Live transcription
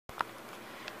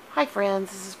Hi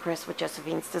friends, this is Chris with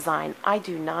Josephine's Design. I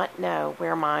do not know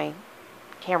where my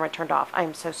camera turned off. I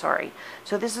am so sorry.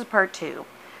 So this is part 2.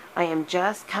 I am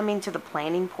just coming to the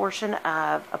planning portion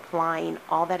of applying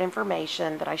all that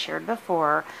information that I shared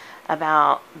before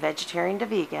about vegetarian to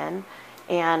vegan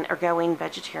or going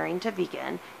vegetarian to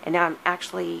vegan. And now I'm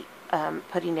actually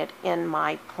putting it in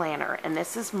my planner. And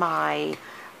this is my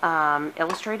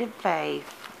Illustrated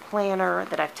Faith planner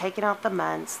that I've taken out the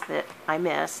months that I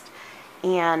missed.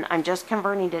 And I'm just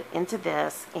converting it into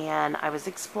this, and I was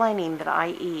explaining that I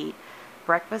eat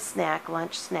breakfast snack,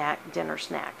 lunch snack, dinner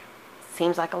snack.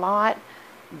 Seems like a lot,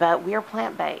 but we are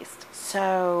plant-based,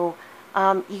 so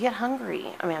you get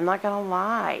hungry. I mean, I'm not gonna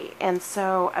lie. And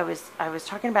so I was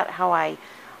talking about how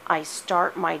I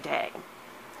start my day.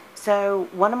 So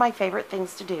one of my favorite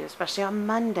things to do, especially on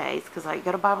Mondays, because I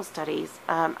go to Bible studies.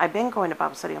 I've been going to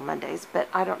Bible study on Mondays, but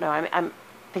I don't know. I'm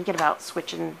thinking about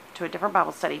switching to a different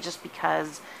Bible study just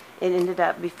because it ended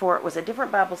up, before it was a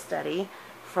different Bible study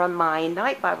from my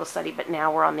night Bible study, but now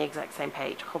we're on the exact same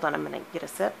page. Hold on, I'm going to get a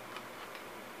sip.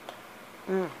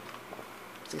 So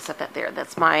set that there.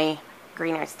 That's my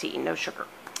green iced tea, no sugar.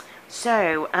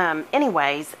 So,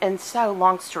 anyways, and so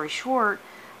long story short,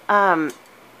 I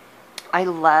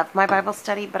love my Bible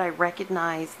study, but I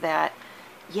recognize that,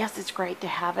 yes, it's great to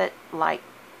have it like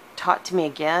taught to me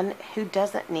again. Who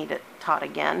doesn't need it taught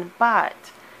again? But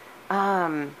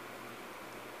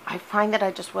I find that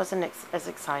I just wasn't as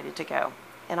excited to go.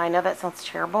 And I know that sounds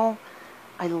terrible.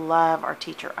 I love our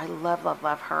teacher. I love, love,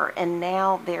 love her. And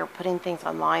now they're putting things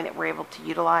online that we're able to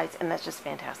utilize, and that's just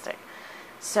fantastic.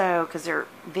 So, because they're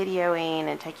videoing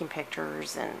and taking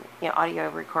pictures and, you know, audio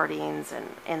recordings,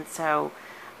 and so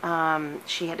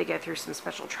she had to go through some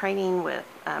special training with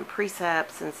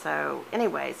precepts, and so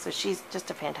anyway, so she's just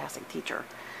a fantastic teacher.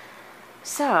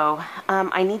 So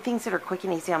I need things that are quick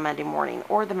and easy on Monday morning,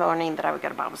 or the morning that I would go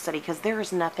to Bible study, because there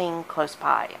is nothing close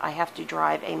by. I have to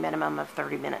drive a minimum of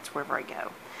 30 minutes wherever I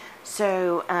go.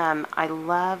 So I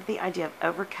love the idea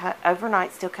of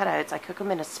overnight steel cut oats. I cook them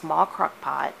in a small crock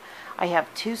pot. I have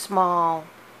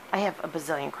I have a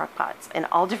bazillion crock pots in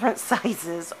all different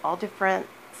sizes, all different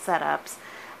setups.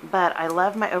 But I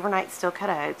love my overnight steel cut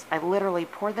oats. I literally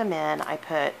pour them in. I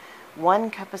put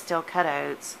 1 cup of steel cut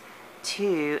oats,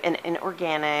 an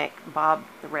organic, Bob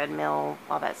the Red Mill,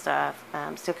 all that stuff,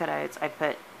 steel cut oats. I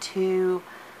put 2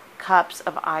 cups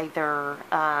of either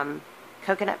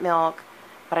coconut milk,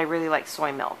 but I really like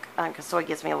soy milk because soy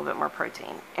gives me a little bit more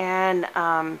protein. And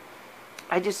I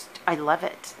love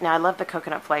it. Now, I love the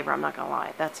coconut flavor, I'm not going to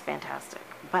lie. That's fantastic.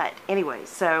 But anyway,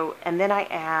 so, and then I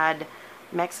add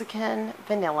Mexican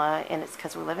vanilla, and it's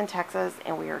because we live in Texas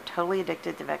and we are totally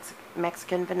addicted to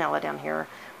Mexican vanilla down here.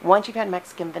 Once you've had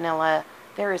Mexican vanilla,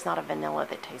 there is not a vanilla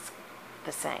that tastes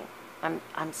the same.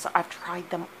 I've tried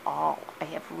them all. I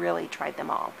have really tried them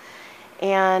all.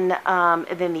 And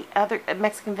then the other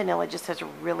Mexican vanilla just has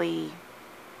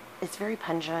it's very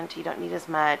pungent. You don't need as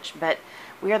much, but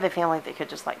we are the family that could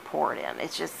just like pour it in.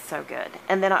 It's just so good.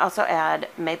 And then I also add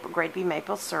grade B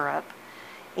maple syrup.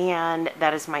 And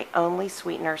that is my only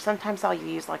sweetener. Sometimes I'll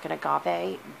use like an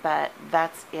agave, but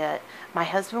that's it. My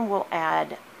husband will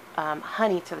add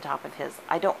honey to the top of his.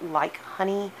 I don't like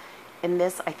honey in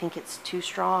this. I think it's too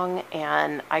strong,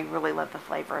 and I really love the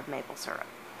flavor of maple syrup.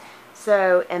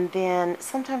 So, and then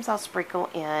sometimes I'll sprinkle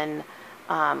in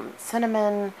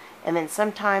cinnamon, and then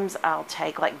sometimes I'll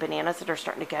take like bananas that are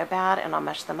starting to go bad, and I'll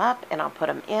mash them up, and I'll put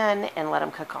them in and let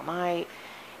them cook all night.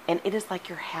 And it is like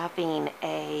you're having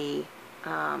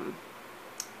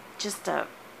just a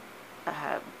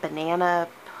banana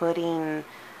pudding,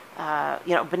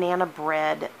 banana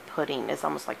bread pudding is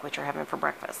almost like what you're having for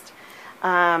breakfast.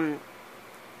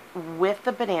 With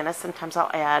the banana, sometimes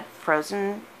I'll add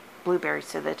frozen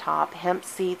blueberries to the top, hemp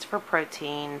seeds for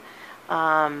protein.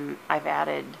 I've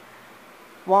added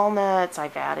walnuts,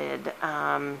 I've added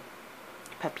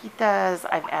pepitas,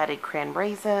 I've added cran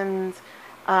raisins,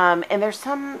 and there's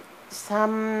some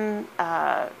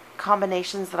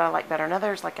combinations that I like better than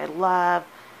others. Like I love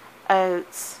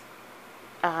oats,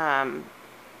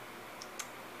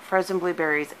 frozen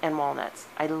blueberries, and walnuts.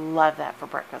 I love that for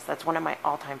breakfast. That's one of my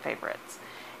all-time favorites.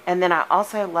 And then I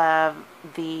also love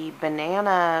the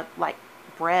banana, like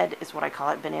bread is what I call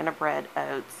it, banana bread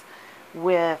oats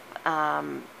with,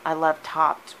 I love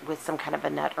topped with some kind of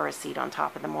a nut or a seed on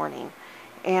top in the morning.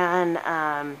 And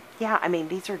yeah, I mean,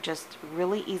 these are just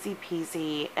really easy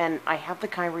peasy, and I have the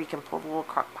kind where you can pull the little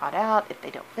crock pot out. If they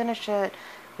don't finish it,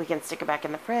 we can stick it back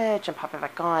in the fridge and pop it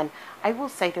back on. I will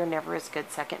say they're never as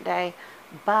good second day,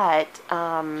 but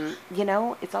you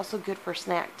know, it's also good for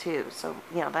snack too. So,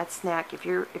 you know, that snack, if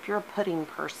you're a pudding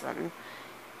person,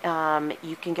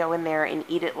 you can go in there and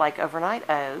eat it like overnight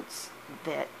oats,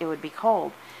 that it would be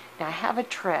cold. Now, I have a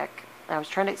trick. I was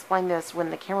trying to explain this when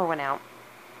the camera went out.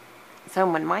 So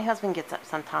when my husband gets up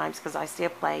sometimes, because I stay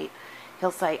up late,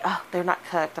 he'll say, oh, they're not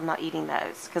cooked, I'm not eating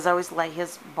those. Because I always lay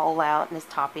his bowl out and his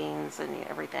toppings and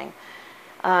everything.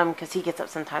 Because he gets up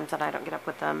sometimes and I don't get up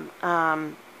with them.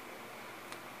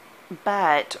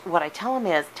 But what I tell him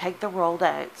is, take the rolled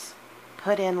oats,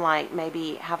 put in like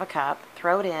maybe half a cup,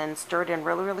 throw it in, stir it in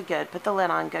really, really good, put the lid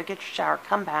on, go get your shower,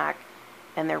 come back,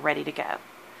 and they're ready to go.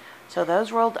 So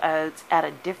those rolled oats add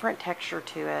a different texture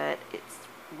to it. It's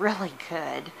really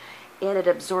good, and it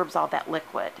absorbs all that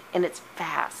liquid, and it's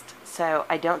fast. So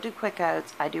I don't do quick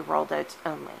oats, I do rolled oats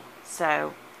only.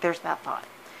 So there's that thought.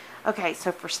 Okay,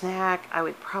 so for snack, I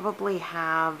would probably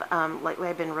have, lately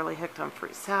I've been really hooked on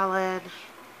fruit salad,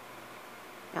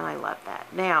 and I love that.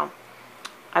 Now,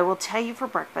 I will tell you for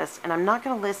breakfast, and I'm not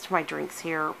going to list my drinks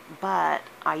here, but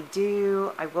I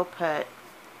will put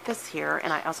this here,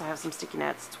 and I also have some sticky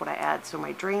notes. That's what I add. So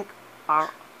my drink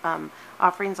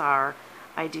offerings are,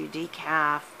 I do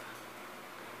decaf,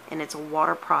 and it's a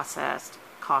water processed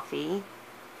coffee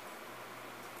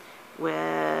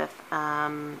with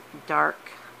dark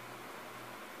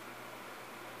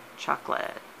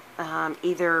chocolate.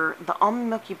 Either the almond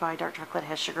milk you buy, dark chocolate,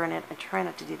 has sugar in it. I try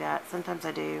not to do that. Sometimes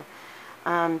I do.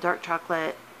 Dark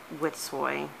chocolate with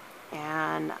soy,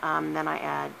 and then I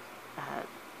add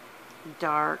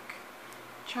dark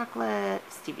chocolate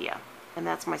stevia, and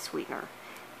that's my sweetener.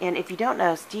 And if you don't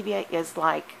know, stevia is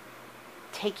like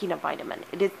taking a vitamin.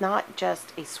 It is not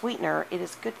just a sweetener, it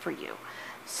is good for you.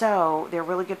 So there are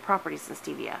really good properties in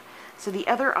stevia. So the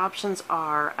other options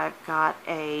are, I've got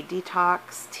a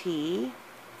detox tea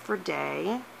for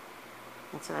day,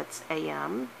 and so that's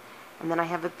AM, and then I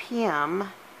have a PM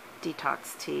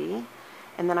detox tea,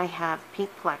 and then I have pink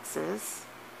plexus.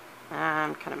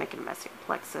 I'm kind of making a mess here.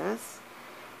 Plexus,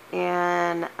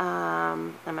 and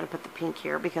I'm going to put the pink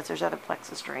here because there's other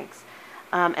plexus drinks,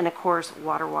 and of course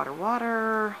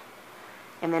water,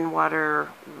 and then water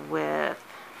with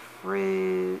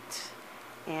fruit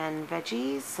and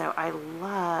veggies. So I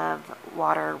love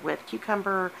water with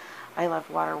cucumber. I love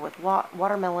water with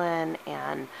watermelon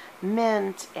and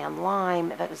mint and lime.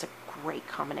 That is a great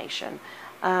combination.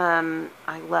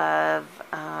 I love,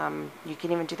 you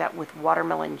can even do that with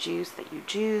watermelon juice that you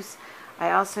juice.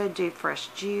 I also do fresh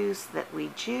juice that we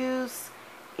juice.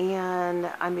 And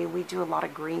I mean, we do a lot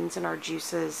of greens in our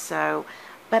juices. So,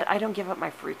 but I don't give up my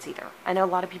fruits either. I know a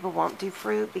lot of people won't do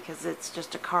fruit because it's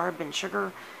just a carb and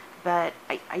sugar. But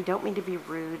I don't mean to be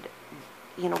rude.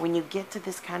 You know, when you get to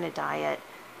this kind of diet,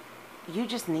 you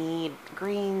just need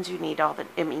greens. You need all the,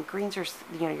 I mean, greens are,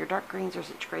 you know, your dark greens are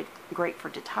such great for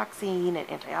detoxing and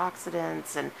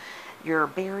antioxidants, and your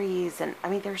berries, and I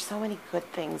mean, there's so many good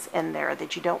things in there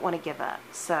that you don't want to give up.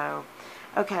 So,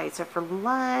 okay, so for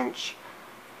lunch,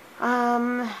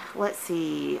 let's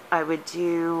see, I would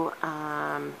do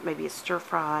maybe a stir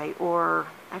fry, or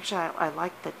actually I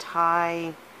like the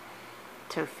Thai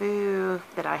tofu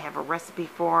that I have a recipe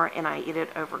for, and I eat it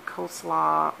over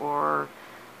coleslaw, or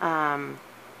you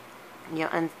know,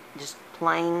 and just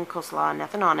plain coleslaw,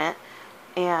 nothing on it.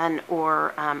 And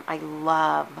or I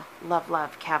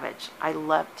love cabbage. I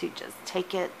love to just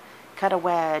take it, cut a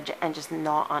wedge, and just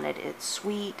gnaw on it. It's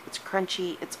sweet, it's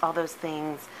crunchy, it's all those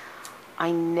things.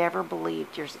 I never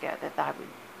believed years ago that I would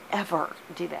ever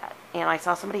do that, and I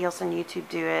saw somebody else on YouTube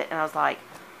do it, and I was like,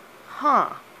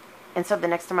 huh. And so the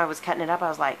next time I was cutting it up, I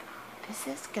was like, this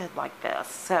is good like this.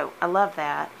 So I love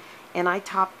that. And I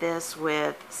top this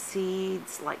with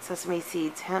seeds, like sesame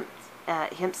seeds, hemp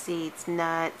seeds,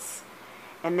 nuts,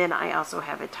 and then I also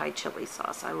have a Thai chili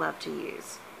sauce I love to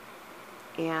use.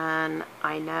 And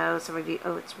I know some of you,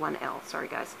 oh, it's 1L, sorry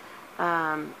guys.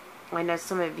 I know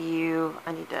some of you,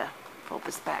 I need to fold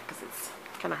this back because it's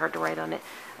kind of hard to write on it.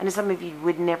 I know some of you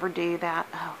would never do that.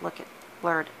 Oh, look, it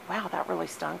blurred. Wow, that really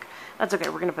stunk. That's okay,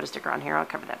 we're going to put a sticker on here. I'll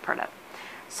cover that part up.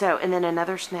 So, and then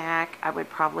another snack, I would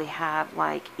probably have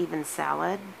like even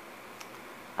salad.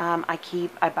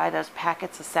 I buy those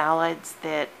packets of salads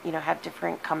that, you know, have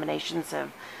different combinations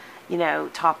of, you know,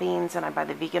 toppings, and I buy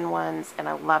the vegan ones, and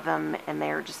I love them, and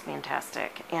they're just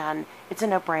fantastic. And it's a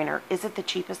no-brainer. Is it the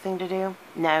cheapest thing to do?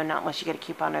 No, not unless you get a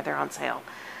coupon or they're on sale.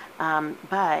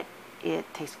 But it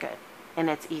tastes good, and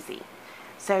it's easy.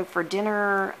 So for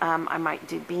dinner, I might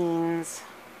do beans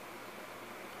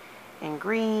and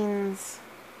greens,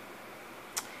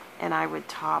 and I would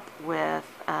top with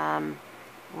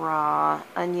raw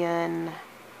onion,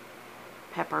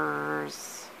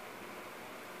 peppers,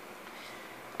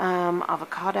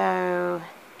 avocado,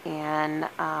 and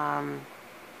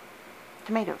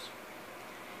tomatoes.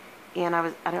 and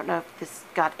I don't know if this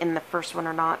got in the first one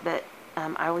or not, but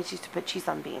I always used to put cheese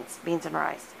on beans and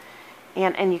rice,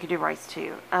 and you could do rice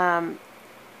too.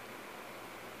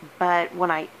 But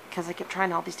because I kept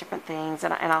trying all these different things,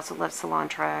 and I also love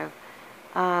cilantro.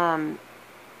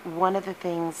 One of the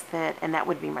things and that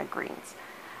would be my greens.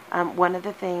 One of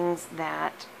the things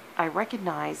that I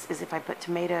recognize is if I put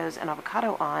tomatoes and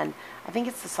avocado on, I think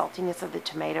it's the saltiness of the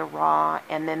tomato raw,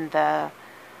 and then the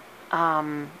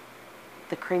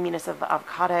creaminess of the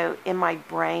avocado. In my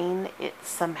brain, it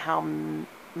somehow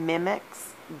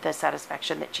mimics the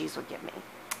satisfaction that cheese would give me.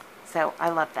 So I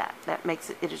love that. That makes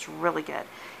it is really good.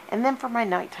 And then for my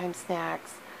nighttime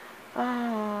snacks,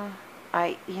 I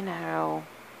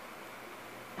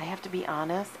have to be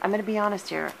honest. I'm going to be honest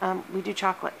here. We do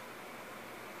chocolate.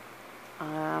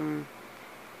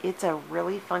 It's a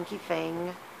really funky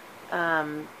thing.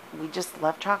 We just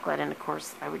love chocolate, and of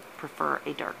course I would prefer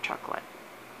a dark chocolate.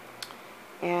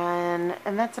 And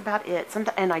that's about it.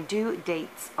 And I do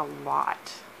dates a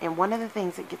lot. And one of the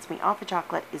things that gets me off of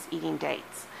chocolate is eating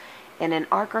dates. And in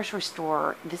our grocery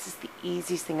store, this is the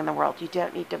easiest thing in the world. You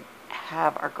don't need to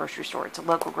have our grocery store. It's a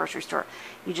local grocery store.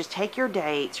 You just take your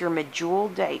dates. Your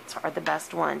medjool dates are the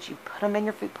best ones. You put them in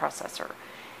your food processor,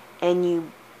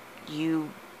 and you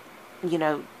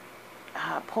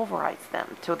pulverize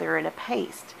them till they're in a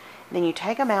paste. And then you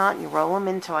take them out and you roll them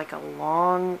into like a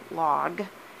long log,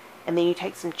 and then you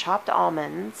take some chopped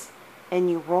almonds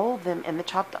and you roll them in the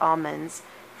chopped almonds,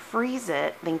 freeze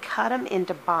it, then cut them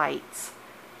into bites.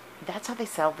 That's how they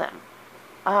sell them.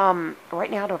 Right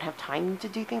now I don't have time to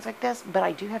do things like this, but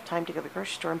I do have time to go to the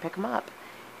grocery store and pick them up.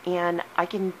 And I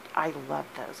love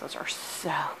those. Those are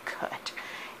so good.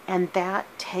 And that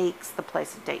takes the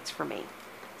place of dates for me.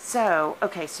 So,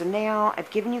 okay, so now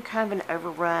I've given you kind of an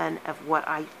overrun of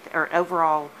or an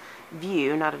overall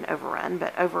view, not an overrun,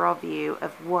 but overall view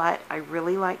of what I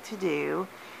really like to do.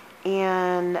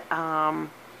 And,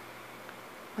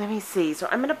 let me see. So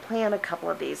I'm going to plan a couple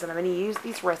of these, and I'm going to use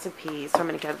these recipes. So I'm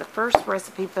going to go to the first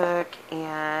recipe book,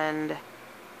 and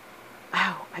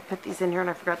oh, I put these in here and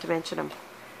I forgot to mention them.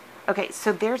 Okay,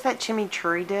 so there's that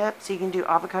chimichurri dip. So you can do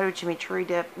avocado chimichurri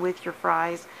dip with your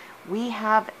fries. We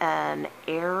have an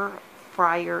air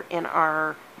fryer in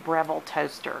our Breville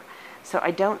toaster. So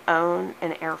I don't own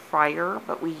an air fryer,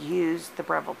 but we use the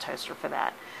Breville toaster for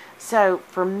that. So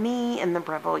for me in the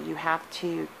Breville, you have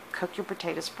to cook your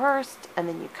potatoes first, and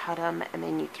then you cut them, and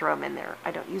then you throw them in there.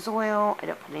 I don't use oil. I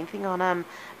don't put anything on them,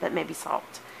 but maybe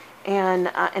salt. And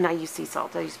I use sea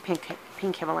salt. I use pink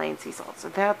Himalayan sea salt. So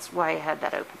that's why I had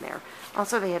that open there.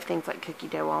 Also, they have things like cookie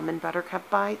dough almond buttercup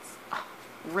bites. Oh,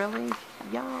 really?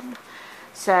 Yum.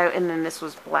 So, and then this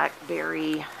was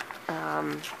blackberry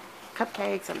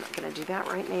cupcakes. I'm not going to do that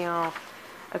right now.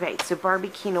 Okay, so Barbie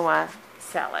quinoa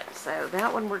salad. So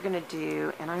that one we're going to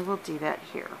do, and I will do that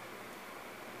here.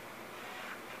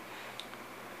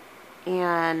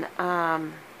 And I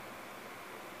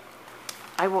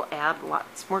will add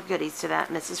lots more goodies to that.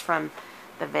 And this is from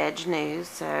the Veg News,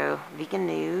 so vegan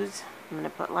news. I'm going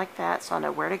to put like that so I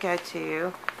know where to go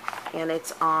to. And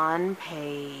it's on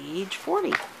page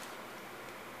 40.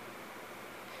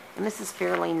 And this is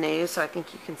fairly new, so I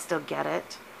think you can still get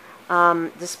it.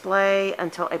 Display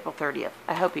until April 30th.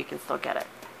 I hope you can still get it.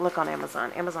 Look on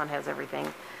Amazon. Amazon has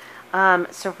everything.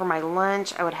 So for my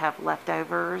lunch, I would have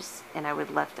leftovers, and I would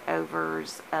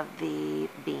leftovers of the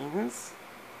beans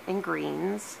and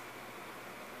greens.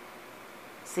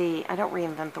 See, I don't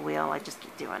reinvent the wheel, I just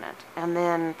keep doing it. And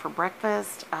then for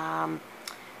breakfast, I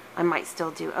might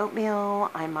still do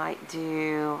oatmeal. I might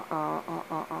do,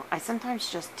 I sometimes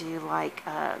just do like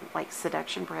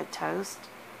seduction bread toast.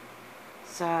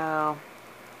 So,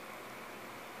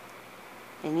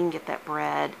 and you can get that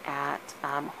bread at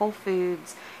Whole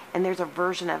Foods. And there's a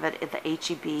version of it at the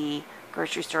H-E-B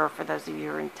grocery store for those of you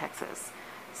who are in Texas.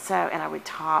 So, and I would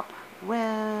top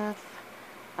with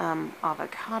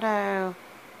avocado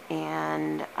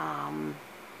and,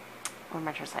 what am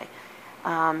I trying to say?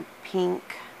 Pink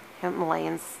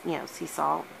Himalayan, sea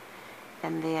salt.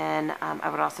 And then I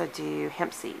would also do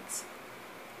hemp seeds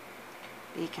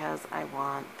because I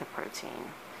want the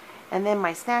protein. And then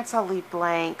my snacks I'll leave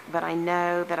blank, but I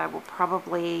know that I will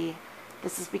probably...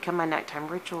 This has become my nighttime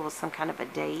ritual, some kind of a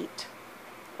date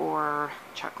or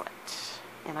chocolate.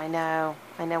 And I know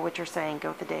what you're saying, go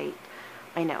with a date.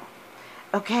 I know.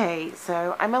 Okay,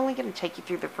 so I'm only going to take you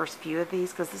through the first few of these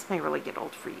because this may really get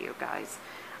old for you guys.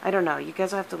 I don't know. You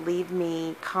guys will have to leave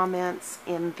me comments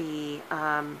in the,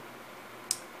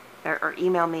 or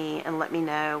email me and let me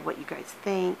know what you guys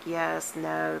think. Yes,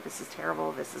 no, this is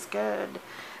terrible, this is good.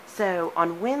 So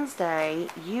on Wednesday,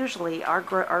 usually our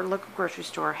local grocery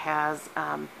store has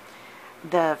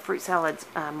the fruit salad's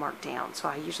marked down. So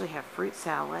I usually have fruit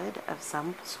salad of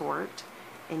some sort.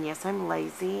 And yes, I'm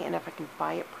lazy, and if I can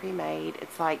buy it pre-made,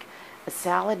 it's like a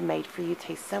salad made for you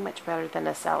tastes so much better than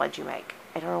a salad you make.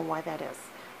 I don't know why that is.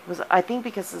 I think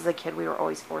because as a kid we were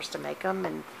always forced to make them,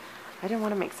 and I didn't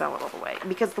want to make salad all the way.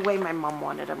 Because the way my mom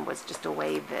wanted them was just a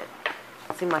way that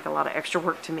seemed like a lot of extra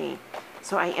work to me.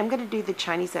 So I am going to do the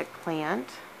Chinese eggplant.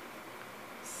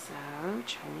 So,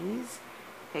 Chinese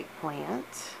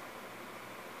eggplant.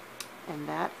 And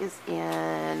that is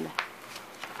in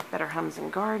Better Homes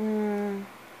and Garden.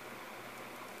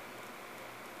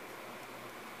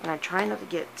 And I try not to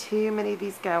get too many of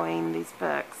these going, these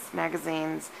books,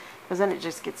 magazines, because then it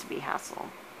just gets to be hassle.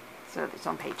 So it's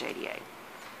on page 88.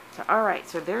 So, alright,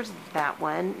 so there's that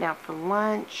one. Now for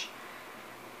lunch,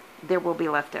 there will be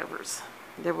leftovers.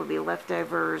 There will be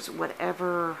leftovers,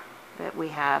 whatever that we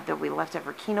have. There will be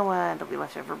leftover quinoa, there will be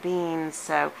leftover beans.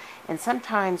 So, and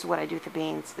sometimes what I do with the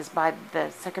beans is by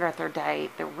the second or third day,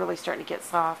 they're really starting to get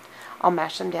soft. I'll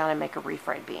mash them down and make a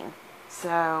refried bean.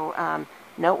 So,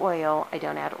 no oil. I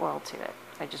don't add oil to it.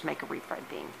 I just make a refried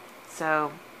bean.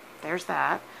 So, there's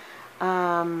that.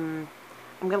 I'm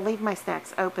going to leave my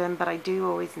snacks open, but I do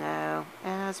always know,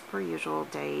 as per usual,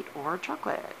 date or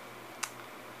chocolate.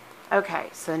 Okay,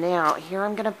 so now here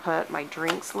I'm going to put my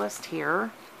drinks list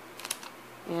here.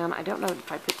 And I don't know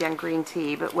if I put down green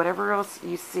tea, but whatever else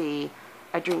you see,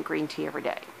 I drink green tea every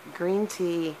day. Green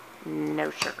tea, no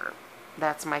sugar.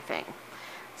 That's my thing.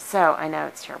 So, I know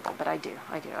it's terrible, but I do.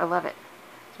 I love it.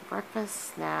 So,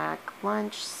 breakfast, snack,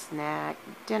 lunch, snack,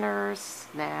 dinner,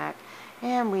 snack,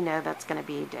 and we know that's going to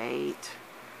be date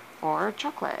or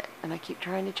chocolate. And I keep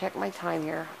trying to check my time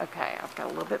here. Okay, I've got a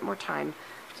little bit more time,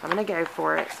 so I'm going to go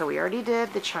for it. So, we already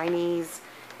did the Chinese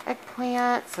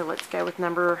eggplant, so let's go with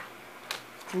number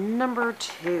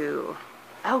 2.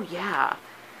 Oh, yeah.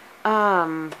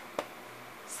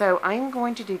 So I'm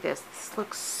going to do this. This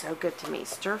looks so good to me.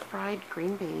 Stir-fried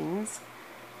green beans.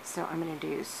 So I'm going to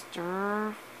do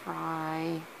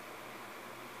stir-fry.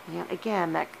 And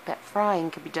again, that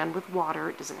frying can be done with water.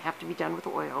 It doesn't have to be done with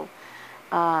oil.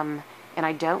 And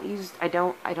I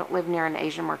don't live near an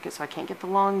Asian market, so I can't get the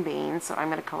long bean. So I'm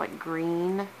going to call it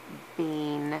green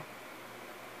bean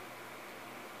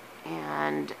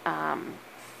and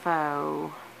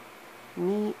faux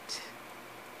meat.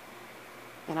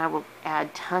 And I will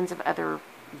add tons of other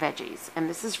veggies. And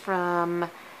this is from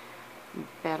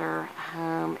Better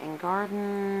Home and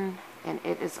Garden, and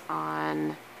it is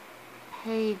on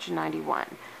page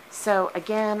 91. So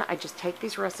again, I just take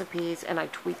these recipes and I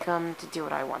tweak them to do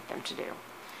what I want them to do.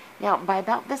 Now, by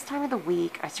about this time of the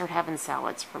week, I start having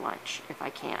salads for lunch, if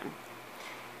I can.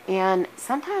 And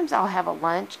sometimes I'll have a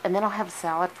lunch, and then I'll have a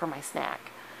salad for my snack.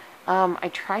 I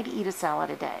try to eat a salad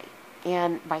a day.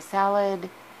 And by salad,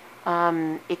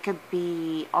 it could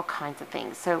be all kinds of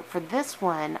things. So for this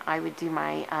one, I would do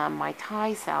my my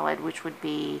Thai salad, which would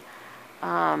be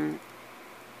a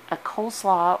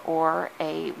coleslaw or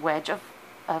a wedge of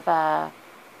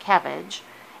cabbage.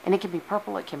 And it can be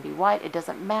purple, it can be white, it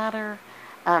doesn't matter.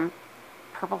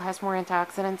 Purple has more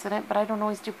antioxidants in it, but I don't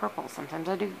always do purple. Sometimes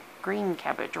I do green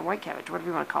cabbage or white cabbage, whatever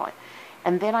you want to call it.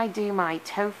 And then I do my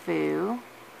tofu,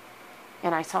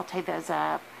 and I saute those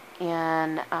up.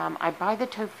 And I buy the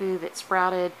tofu that's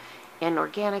sprouted and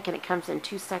organic, and it comes in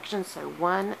 2 sections. So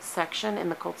one section, in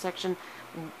the cold section,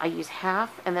 I use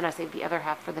half, and then I save the other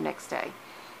half for the next day.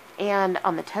 And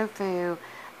on the tofu,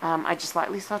 I just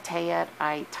lightly saute it.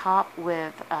 I top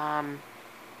with,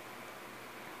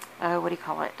 what do you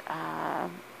call it,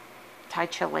 Thai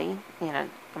chili. You know,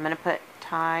 I'm going to put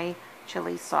Thai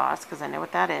chili sauce, because I know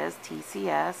what that is,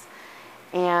 TCS.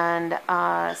 And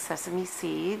sesame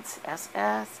seeds,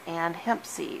 SS, and hemp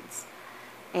seeds.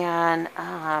 And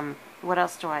what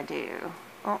else do I do?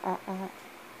 Oh,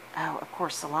 of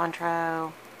course,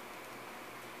 cilantro,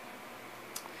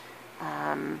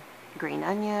 green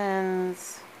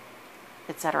onions,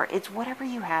 etc. It's whatever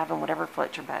you have and whatever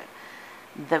floats your boat.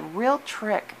 The real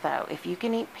trick, though, if you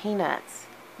can eat peanuts,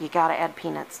 you got to add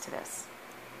peanuts to this.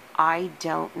 I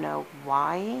don't know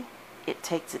why it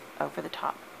takes it over the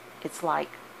top. It's like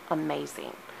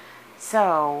amazing.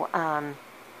 So,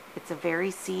 it's a very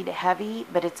seed heavy,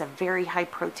 but it's a very high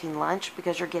protein lunch,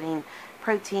 because you're getting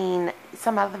protein,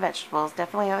 some out of the vegetables,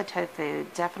 definitely out of the tofu,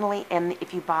 definitely, and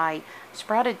if you buy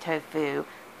sprouted tofu,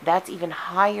 that's even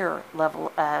higher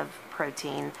level of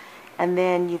protein. And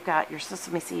then you've got your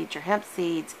sesame seeds, your hemp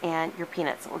seeds, and your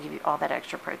peanuts that will give you all that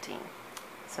extra protein.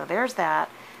 So there's that.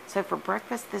 So for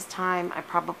breakfast this time, I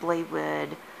probably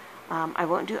would, I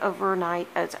won't do overnight.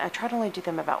 I try to only do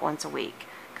them about once a week,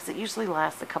 because it usually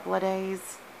lasts a couple of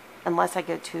days, unless I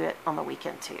go to it on the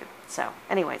weekend too. So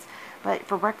anyways, But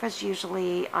for breakfast,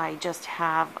 usually I just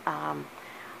have,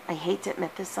 I hate to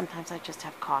admit this, sometimes I just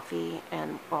have coffee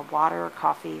and, well, water,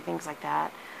 coffee, things like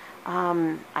that.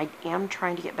 I am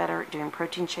trying to get better at doing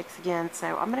protein shakes again,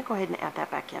 so I'm going to go ahead and add that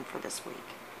back in for this week.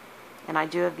 And I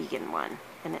do a vegan one,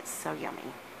 and it's so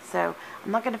yummy. So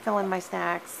I'm not going to fill in my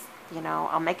snacks. You know,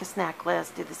 I'll make a snack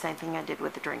list, do the same thing I did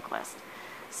with the drink list.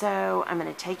 So I'm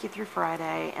going to take you through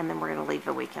Friday, and then we're going to leave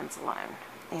the weekends alone.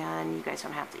 And you guys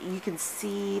don't have to. You can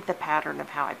see the pattern of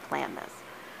how I plan this.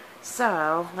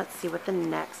 So let's see what the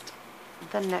next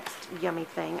yummy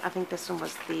thing. I think this one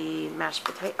was the mashed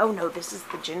potato. Oh no, this is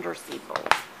the ginger seed bowls.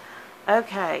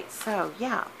 Okay, so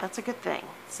yeah, that's a good thing.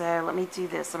 So let me do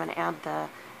this. I'm going to add the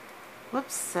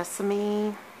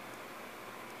sesame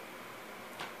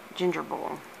ginger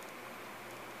bowl,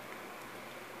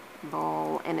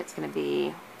 and it's going to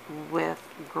be with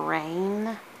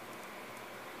grain,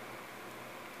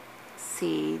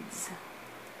 seeds,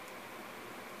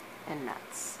 and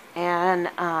nuts. And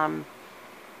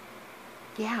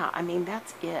yeah, I mean,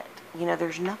 that's it. You know,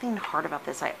 there's nothing hard about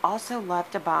this. I also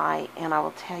love to buy, and I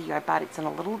will tell you, I bought it's in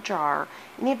a little jar.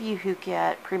 Any of you who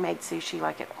get pre-made sushi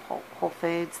like at Whole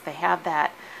Foods, they have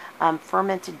that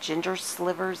fermented ginger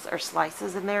slivers or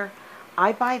slices in there.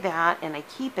 I buy that and I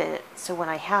keep it, so when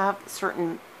I have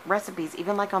certain recipes,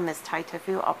 even like on this Thai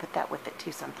tofu, I'll put that with it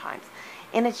too sometimes.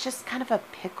 And it's just kind of a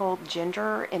pickled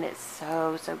ginger, and it's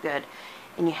so, so good.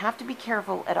 And you have to be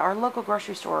careful. At our local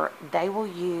grocery store, they will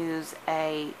use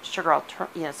a sugar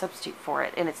substitute for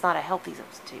it, and it's not a healthy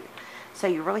substitute. So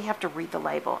you really have to read the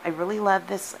label. I really love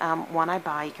this one I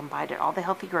buy. You can buy it at all the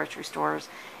healthy grocery stores,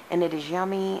 and it is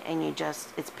yummy, and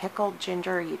it's pickled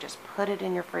ginger. You just put it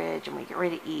in your fridge, and when you get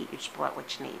ready to eat, you just pull out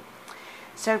what you need.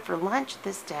 So for lunch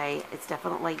this day, it's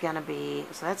definitely going to be,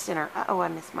 so that's dinner. Uh-oh, I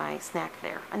missed my snack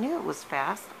there. I knew it was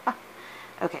fast.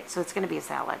 Okay, so it's going to be a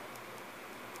salad.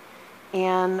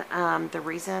 And the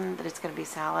reason that it's going to be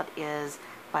salad is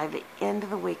by the end of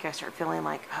the week, I start feeling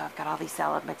like, oh, I've got all these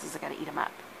salad mixes, I've got to eat them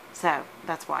up. So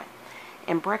that's why.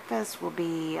 And breakfast will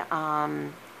be,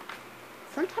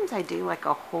 sometimes I do like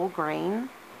a whole grain,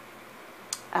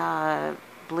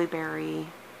 blueberry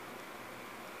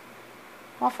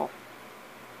waffle.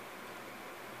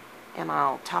 And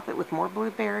I'll top it with more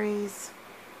blueberries.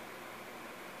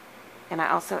 And I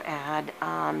also add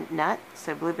nut,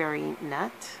 so blueberry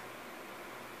nut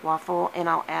waffle, and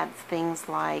I'll add things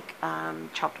like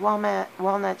chopped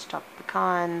walnuts, chopped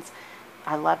pecans.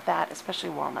 I love that,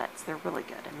 especially walnuts. They're really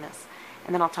good in this.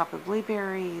 And then I'll top with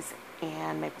blueberries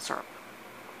and maple syrup.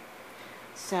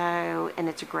 So, and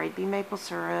it's a grade B maple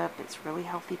syrup. It's really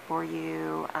healthy for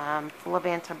you. Full of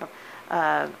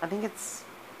I think it's,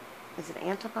 is it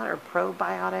antibiotics or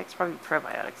probiotics? Probably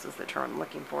probiotics is the term I'm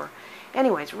looking for.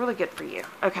 Anyways, really good for you.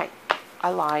 Okay,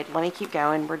 I lied. Let me keep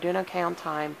going. We're doing okay on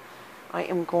time. I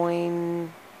am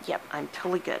going, yep, I'm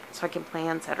totally good. So I can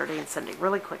plan Saturday and Sunday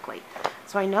really quickly.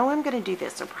 So I know I'm going to do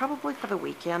this. So probably for the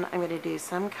weekend, I'm going to do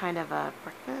some kind of a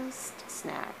breakfast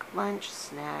snack, lunch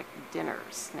snack, dinner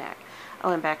snack.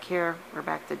 Oh, and back here, we're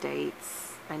back to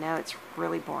dates. I know it's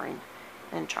really boring.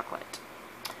 And chocolate.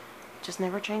 Just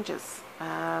never changes.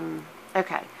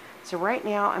 Okay, so right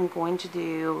now I'm going to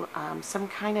do some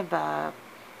kind of a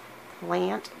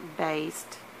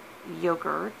plant-based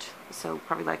yogurt, so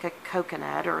probably like a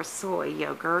coconut or a soy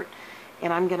yogurt,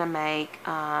 and I'm gonna make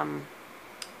I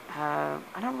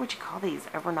don't know what you call these,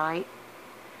 overnight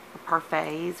or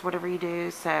parfaits, whatever you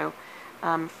do. So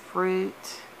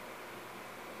fruit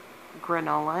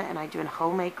granola, and I do a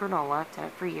homemade granola. I've done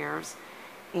it for years,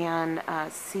 and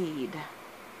seed.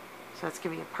 So it's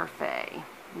gonna be a parfait.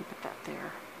 Let me put that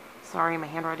there. Sorry, my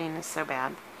handwriting is so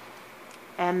bad.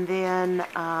 And then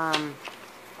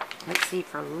let's see,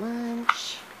 for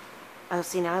lunch. Oh,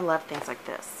 see, now I love things like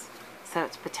this. So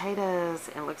it's potatoes,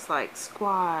 and it looks like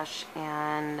squash,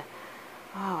 and,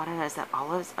 oh, I don't know, is that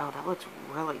olives? Oh, that looks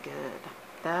really good.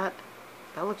 That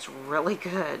looks really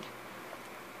good.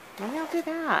 Maybe I'll do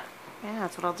that. Yeah,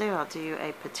 that's what I'll do. I'll do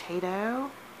a potato,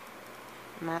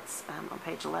 and that's on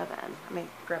page 11. Let me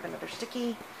grab another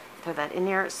sticky, throw that in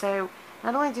there. So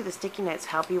not only do the sticky notes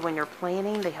help you when you're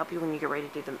planning, they help you when you get ready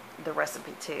to do the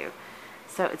recipe too.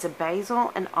 So it's a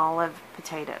basil and olive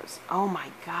potatoes. Oh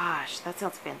my gosh, that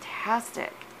sounds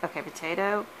fantastic. Okay,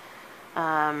 potato,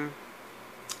 basil,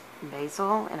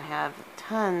 and I have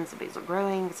tons of basil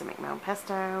growing because I make my own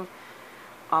pesto.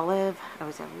 Olive, I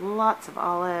always have lots of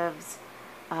olives.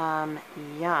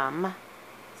 Yum.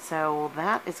 So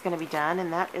that is going to be done,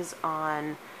 and that is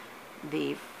on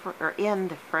the in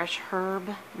the Fresh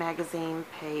Herb magazine,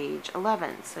 page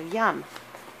 11. So yum.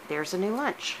 There's a new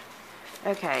lunch.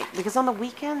 Okay, because on the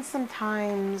weekends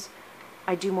sometimes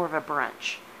I do more of a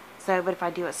brunch. So, but if I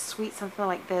do a sweet something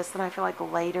like this, then I feel like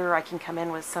later I can come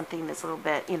in with something that's a little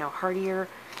bit, you know, heartier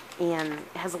and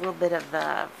has a little bit of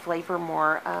the flavor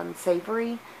more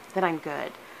savory, then I'm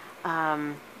good.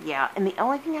 Yeah, and the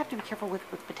only thing I have to be careful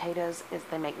with potatoes is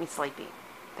they make me sleepy.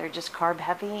 They're just carb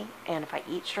heavy, and if I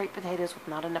eat straight potatoes with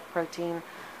not enough protein,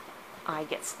 I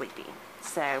get sleepy.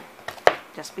 So,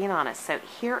 just being honest. So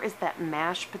here is that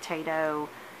mashed potato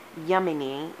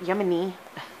yummy.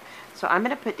 So I'm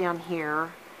going to put down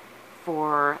here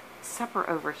for supper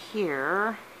over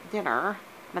here, dinner,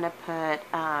 I'm going to put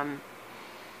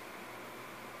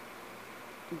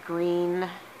green,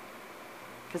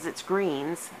 because it's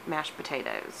greens, mashed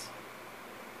potatoes.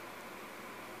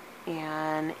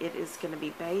 And it is going to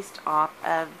be based off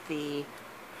of the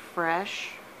fresh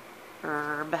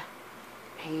herb,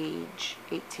 page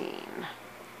 18.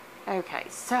 Okay,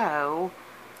 so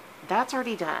that's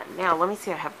already done. Now, let me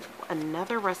see. I have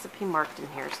another recipe marked in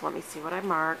here, so let me see what I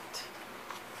marked.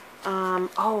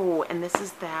 Oh, and this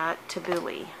is that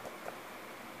tabbouleh.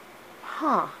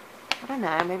 Huh. I don't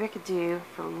know. Maybe I could do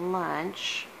for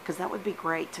lunch, because that would be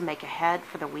great to make ahead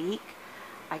for the week.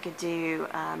 I could do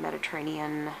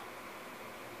Mediterranean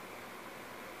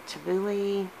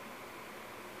tabbouleh,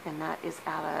 and that is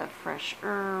out of fresh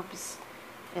herbs,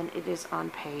 and it is on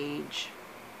page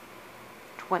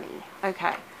 20.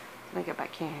 Okay. Let me go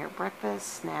back in here. Breakfast,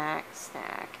 snack,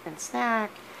 snack, and snack.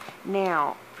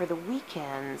 Now, for the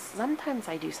weekends, sometimes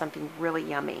I do something really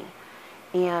yummy.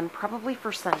 And probably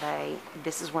for Sunday,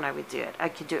 this is when I would do it. I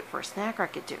could do it for a snack, or I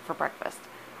could do it for breakfast.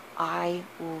 I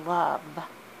love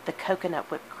the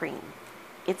coconut whipped cream.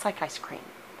 It's like ice cream.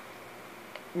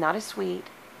 Not as sweet,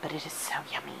 but it is so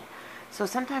yummy. So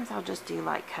sometimes I'll just do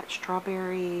like cut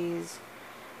strawberries.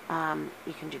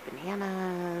 You can do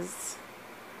bananas.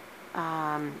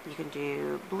 You can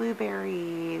do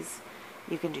blueberries,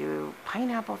 you can do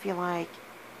pineapple if you like,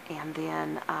 and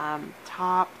then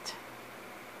topped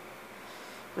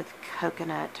with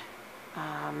coconut.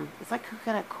 It's like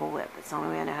coconut Cool Whip. It's the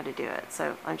only way I know how to do it,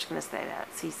 so I'm just going to say that,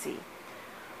 CC.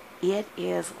 It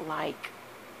is like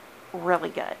really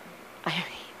good. I mean,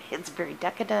 it's very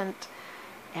decadent,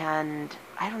 and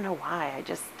I don't know why. I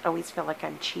just always feel like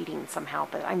I'm cheating somehow,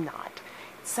 but I'm not.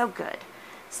 It's so good.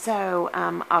 So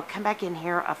I'll come back in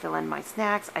here, I'll fill in my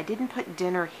snacks. I didn't put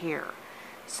dinner here.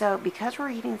 So because we're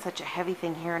eating such a heavy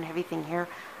thing here and heavy thing here,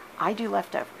 I do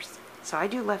leftovers. So I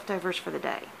do leftovers for the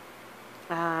day.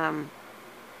 And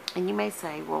you may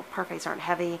say, well, parfaits aren't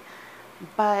heavy,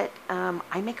 but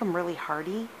I make them really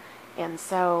hearty. And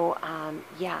so,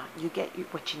 yeah, you get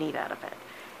what you need out of it.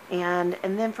 And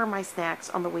then for my snacks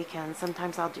on the weekends,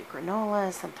 sometimes I'll do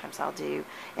granola, sometimes I'll do,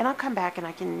 and I'll come back and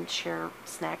I can share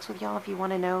snacks with y'all if you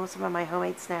want to know some of my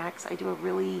homemade snacks. I do a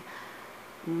really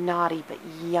naughty but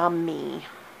yummy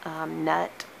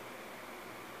nut,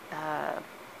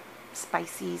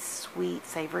 spicy, sweet,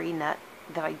 savory nut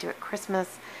that I do at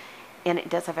Christmas, and it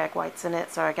does have egg whites in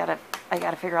it, so I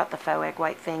gotta figure out the faux egg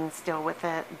white thing still with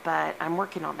it, but I'm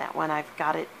working on that one. I've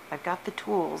got the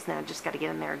tools now, just got to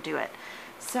get in there and do it.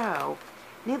 So,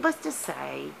 needless to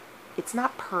say, it's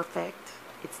not perfect.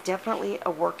 It's definitely a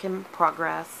work in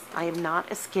progress. I am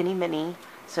not a skinny mini,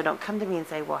 so don't come to me and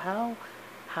say, well,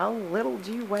 how little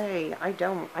do you weigh? I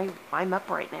don't. I'm up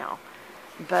right now.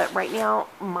 But right now,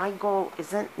 my goal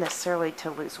isn't necessarily to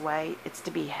lose weight. It's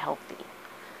to be healthy.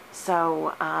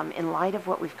 So, in light of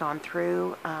what we've gone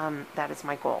through, that is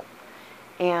my goal.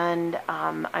 And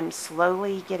I'm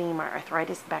slowly getting my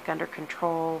arthritis back under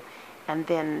control. And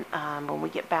then when we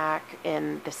get back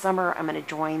in the summer, I'm going to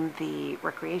join the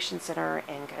recreation center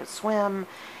and go swim.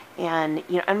 And,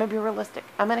 you know, I'm going to be realistic.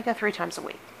 I'm going to go 3 times a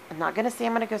week. I'm not going to say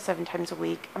I'm going to go 7 times a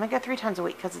week. I'm going to go 3 times a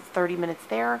week because it's 30 minutes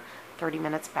there, 30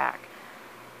 minutes back.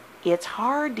 It's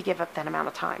hard to give up that amount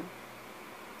of time,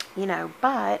 you know,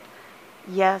 but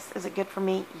yes, is it good for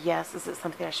me? Yes. Is it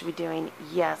something I should be doing?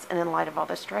 Yes. And in light of all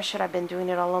the stress, should I have been doing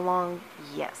it all along?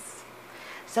 Yes.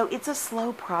 So it's a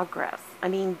slow progress. I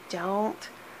mean, don't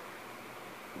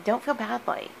feel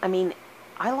badly. I mean,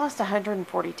 I lost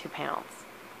 142 pounds,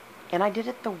 and I did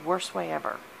it the worst way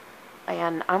ever,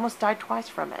 and I almost died twice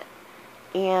from it.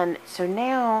 And so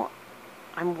now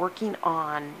I'm working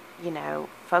on, you know,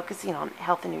 focusing on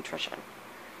health and nutrition.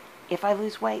 If I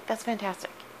lose weight, that's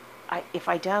fantastic. If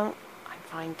I don't, I'm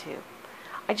fine too.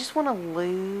 I just want to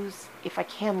lose, if I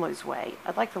can lose weight,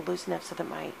 I'd like to lose enough so that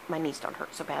my knees don't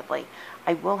hurt so badly.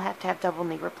 I will have to have double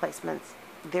knee replacements.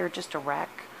 They're just a wreck.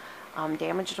 I'm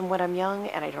damaged them when I'm young,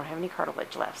 and I don't have any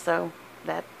cartilage left. So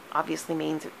that obviously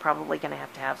means it's probably going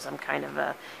to have some kind of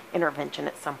a intervention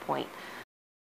at some point.